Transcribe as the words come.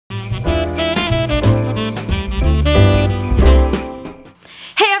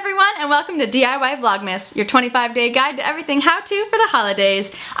welcome to DIY Vlogmas, your 25-day guide to everything how-to for the holidays.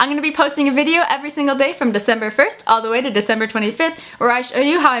 I'm going to be posting a video every single day from December 1st all the way to December 25th where I show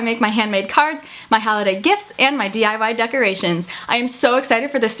you how I make my handmade cards, my holiday gifts, and my DIY decorations. I am so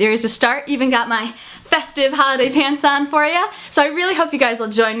excited for this series to start, even got my festive holiday pants on for you. So I really hope you guys will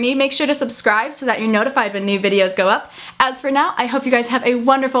join me. Make sure to subscribe so that you're notified when new videos go up. As for now, I hope you guys have a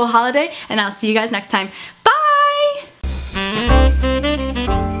wonderful holiday, and I'll see you guys next time. Bye!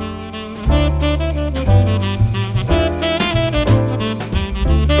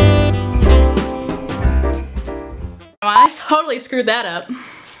 I totally screwed that up.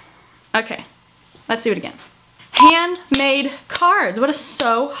 Okay, let's do it again. Handmade cards. What is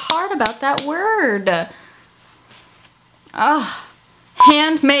so hard about that word? Ugh.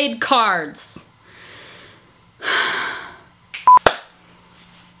 Handmade cards.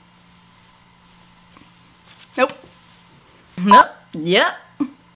 Nope. Nope. Yep.